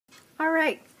All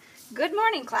right, good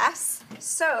morning class.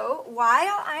 So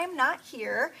while I'm not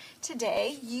here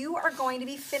today, you are going to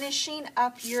be finishing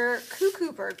up your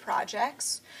cuckoo bird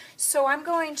projects. So I'm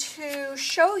going to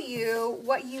show you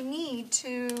what you need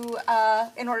to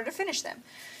in order to finish them.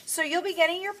 So you'll be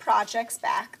getting your projects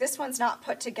back. This one's not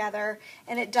put together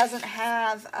and it doesn't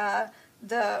have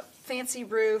the fancy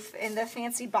roof and the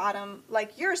fancy bottom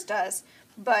like yours does,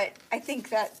 but I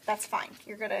think that's fine.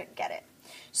 You're gonna get it.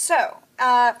 So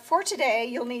for today,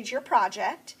 you'll need your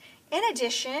project. In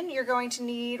addition, you're going to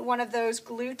need one of those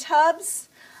glue tubs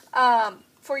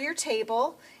for your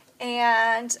table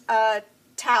and a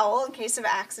towel in case of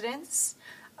accidents,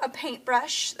 a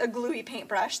paintbrush, a gluey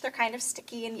paintbrush. They're kind of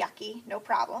sticky and yucky, no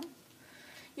problem.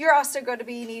 You're also going to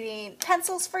be needing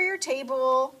pencils for your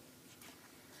table.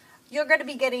 You're going to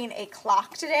be getting a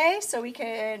clock today so we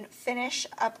can finish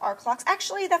up our clocks.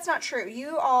 Actually, that's not true.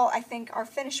 You all, I think, are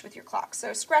finished with your clocks,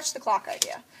 so scratch the clock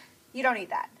idea. You don't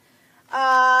need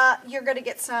that. You're going to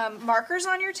get some markers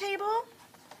on your table.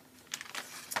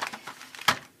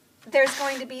 There's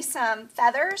going to be some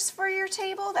feathers for your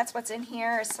table. That's what's in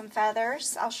here is some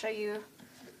feathers. I'll show you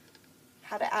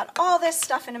how to add all this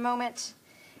stuff in a moment.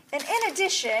 And in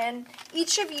addition,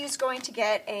 each of you is going to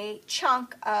get a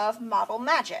chunk of Model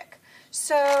Magic.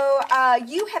 So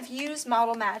you have used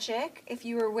Model Magic if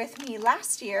you were with me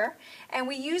last year, and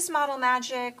we used Model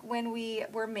Magic when we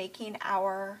were making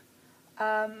our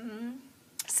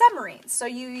submarines. So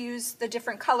you used the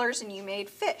different colors and you made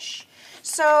fish.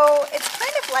 So it's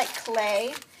kind of like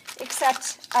clay,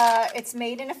 except it's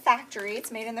made in a factory.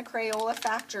 It's made in the Crayola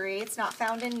factory. It's not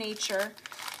found in nature.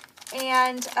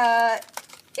 And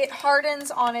it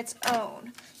hardens on its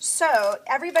own. So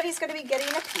everybody's going to be getting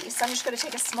a piece. I'm just going to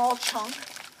take a small chunk.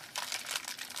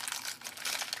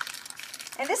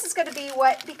 And this is going to be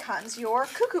what becomes your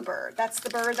cuckoo bird. That's the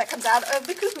bird that comes out of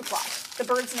the cuckoo clock. The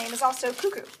bird's name is also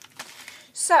Cuckoo.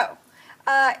 So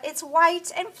it's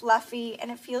white and fluffy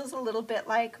and it feels a little bit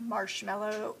like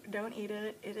marshmallow. Don't eat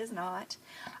it. It is not.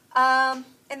 And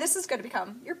this is going to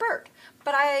become your bird.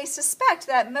 But I suspect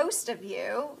that most of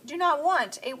you do not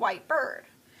want a white bird.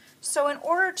 So in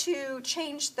order to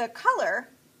change the color,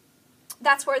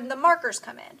 that's where the markers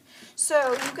come in.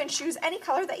 So you can choose any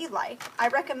color that you like. I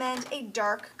recommend a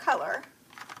dark color.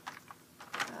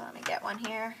 Let me get one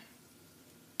here.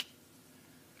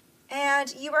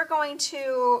 And you are going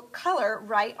to color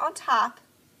right on top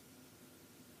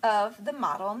of the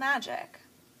Model Magic.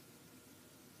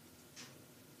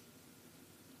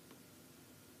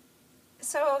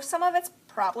 So some of it's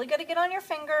probably going to get on your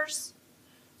fingers.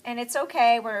 And it's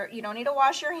okay, you don't need to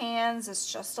wash your hands,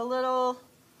 it's just a little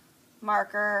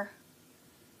marker.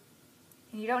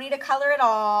 And you don't need to color at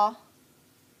all.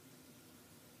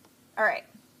 Alright,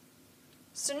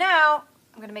 so now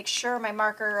I'm going to make sure my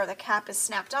marker or the cap is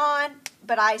snapped on,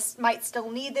 but I might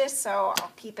still need this, so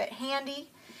I'll keep it handy.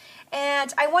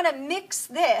 And I want to mix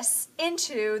this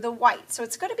into the white, so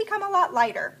it's going to become a lot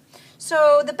lighter.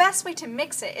 So the best way to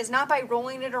mix it is not by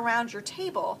rolling it around your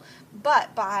table,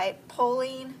 but by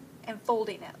pulling and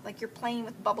folding it, like you're playing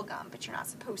with bubble gum, but you're not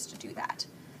supposed to do that.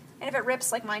 And if it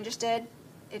rips like mine just did,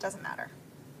 it doesn't matter.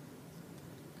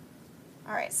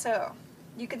 Alright, so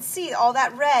you can see all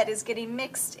that red is getting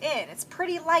mixed in. It's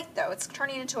pretty light though. It's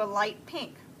turning into a light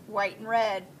pink. White and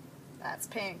red, that's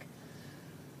pink.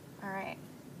 Alright.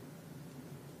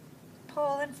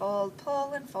 Pull and fold,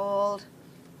 pull and fold.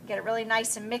 Get it really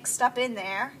nice and mixed up in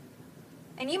there.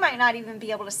 And you might not even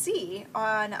be able to see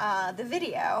on the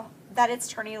video that it's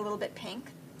turning a little bit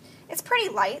pink. It's pretty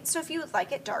light, so if you would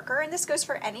like it darker, and this goes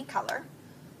for any color,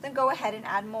 then go ahead and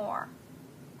add more.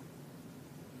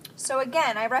 So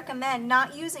again, I recommend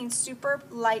not using super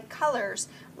light colors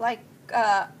like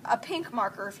a pink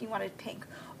marker if you wanted pink,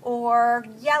 or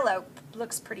yellow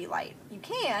looks pretty light. You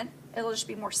can, it'll just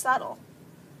be more subtle.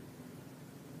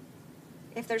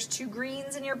 If there's two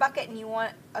greens in your bucket and you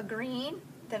want a green,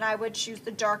 then I would choose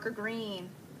the darker green.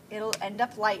 It'll end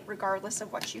up light regardless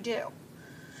of what you do.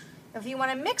 If you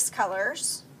want to mix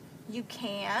colors, you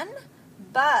can,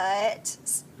 but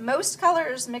most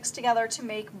colors mix together to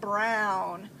make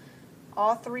brown.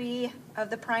 All three of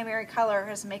the primary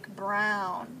colors make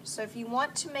brown. So if you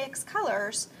want to mix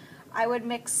colors, I would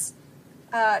mix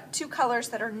two colors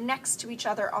that are next to each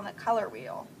other on the color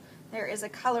wheel. There is a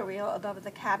color wheel above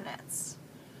the cabinets.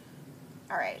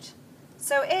 Alright,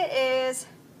 so it is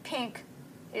pink.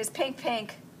 It is pink,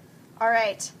 pink.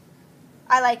 Alright,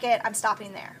 I like it. I'm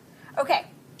stopping there. Okay,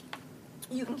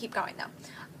 you can keep going though.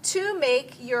 To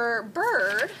make your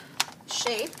bird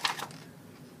shape,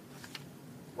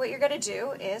 what you're going to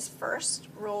do is first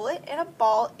roll it in a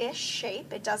ball-ish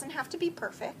shape. It doesn't have to be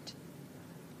perfect.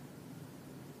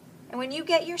 And when you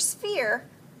get your sphere,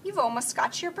 you've almost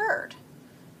got your bird.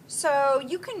 So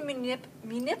you can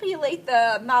manipulate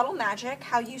the model magic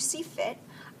how you see fit.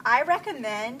 I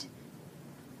recommend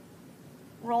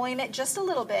rolling it just a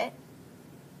little bit.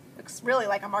 Looks really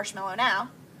like a marshmallow now.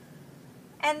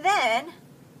 And then,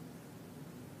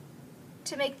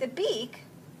 to make the beak,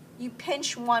 you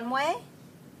pinch one way,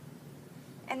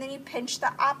 and then you pinch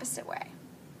the opposite way.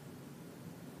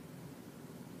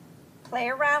 Play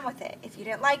around with it. If you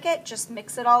didn't like it, just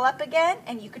mix it all up again,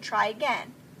 and you could try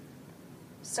again.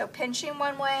 So pinching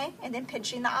one way, and then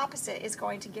pinching the opposite is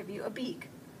going to give you a beak.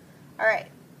 All right,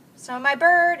 so my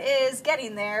bird is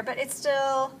getting there, but it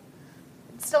still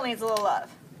needs a little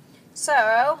love.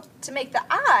 So, to make the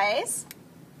eyes,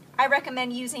 I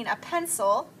recommend using a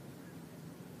pencil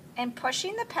and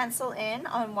pushing the pencil in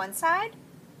on one side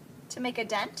to make a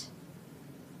dent,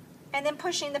 and then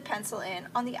pushing the pencil in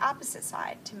on the opposite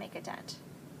side to make a dent.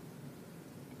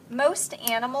 Most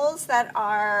animals that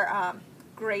are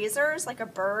grazers, like a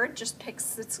bird just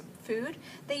picks its food,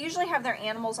 they usually have their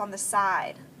animals on the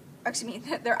side. Excuse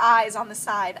me, their eyes on the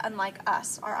side, unlike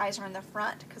us. Our eyes are in the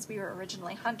front because we were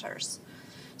originally hunters.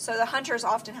 So the hunters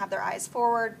often have their eyes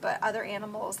forward, but other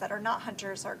animals that are not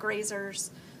hunters are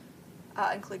grazers,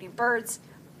 including birds,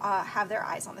 have their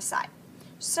eyes on the side.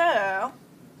 So,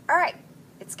 all right,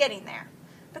 it's getting there.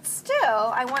 But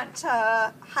still, I want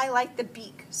to highlight the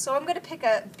beak. So I'm going to pick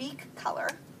a beak color.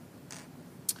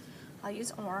 I'll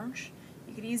use orange.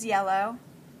 You could use yellow.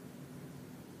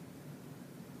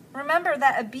 Remember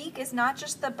that a beak is not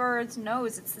just the bird's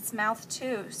nose, it's its mouth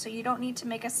too, so you don't need to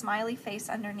make a smiley face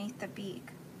underneath the beak.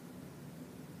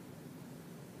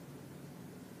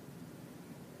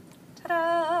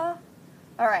 Ta-da!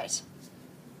 All right,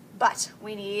 but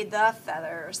we need the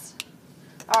feathers.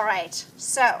 All right,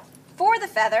 so for the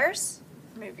feathers,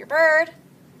 remove your bird.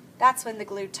 That's when the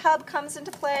glue tub comes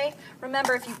into play.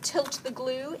 Remember, if you tilt the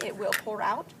glue, it will pour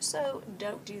out, so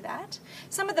don't do that.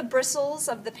 Some of the bristles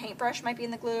of the paintbrush might be in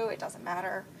the glue. It doesn't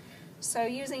matter. So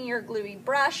using your gluey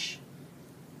brush,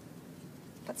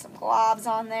 put some globs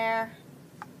on there.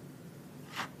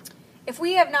 If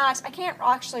we have not, I can't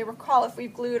actually recall if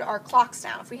we've glued our clocks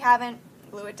down. If we haven't,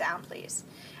 glue it down, please.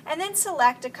 And then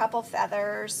select a couple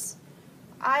feathers.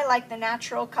 I like the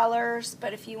natural colors,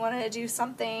 but if you wanted to do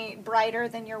something brighter,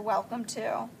 then you're welcome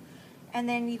to. And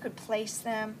then you could place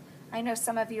them. I know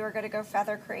some of you are going to go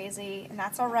feather crazy, and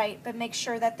that's all right, but make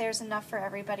sure that there's enough for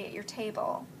everybody at your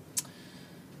table.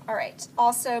 All right,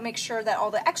 also make sure that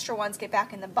all the extra ones get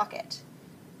back in the bucket.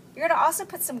 You're going to also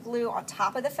put some glue on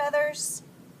top of the feathers.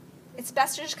 It's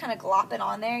best to just kind of glop it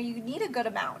on there. You need a good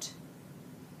amount.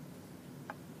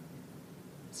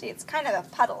 See, it's kind of a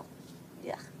puddle.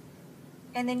 Yeah.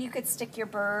 And then you could stick your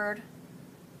bird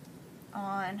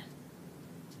on.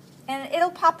 And it'll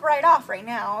pop right off right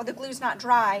now. The glue's not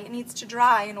dry. It needs to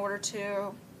dry in order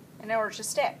to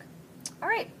stick. All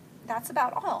right, that's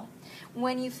about all.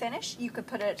 When you finish, you could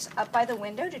put it up by the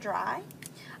window to dry.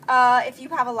 If you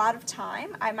have a lot of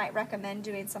time, I might recommend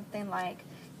doing something like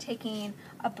taking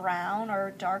a brown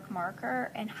or dark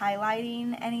marker and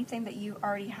highlighting anything that you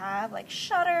already have, like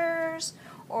shutters,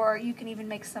 or you can even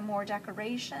make some more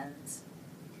decorations.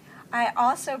 I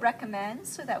also recommend,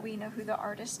 so that we know who the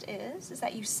artist is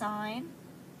that you sign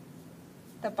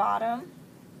the bottom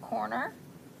corner.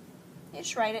 You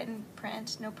just write it in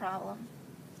print, no problem.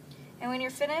 And when you're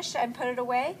finished and put it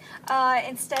away,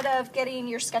 instead of getting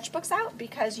your sketchbooks out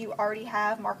because you already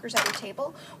have markers at your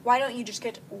table, why don't you just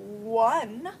get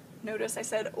one, notice I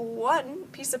said one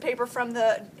piece of paper from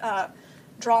the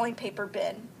drawing paper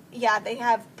bin. Yeah, they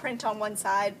have print on one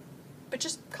side, but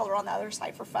just color on the other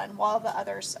side for fun while the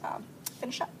others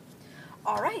finish up.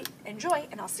 All right, enjoy,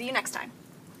 and I'll see you next time.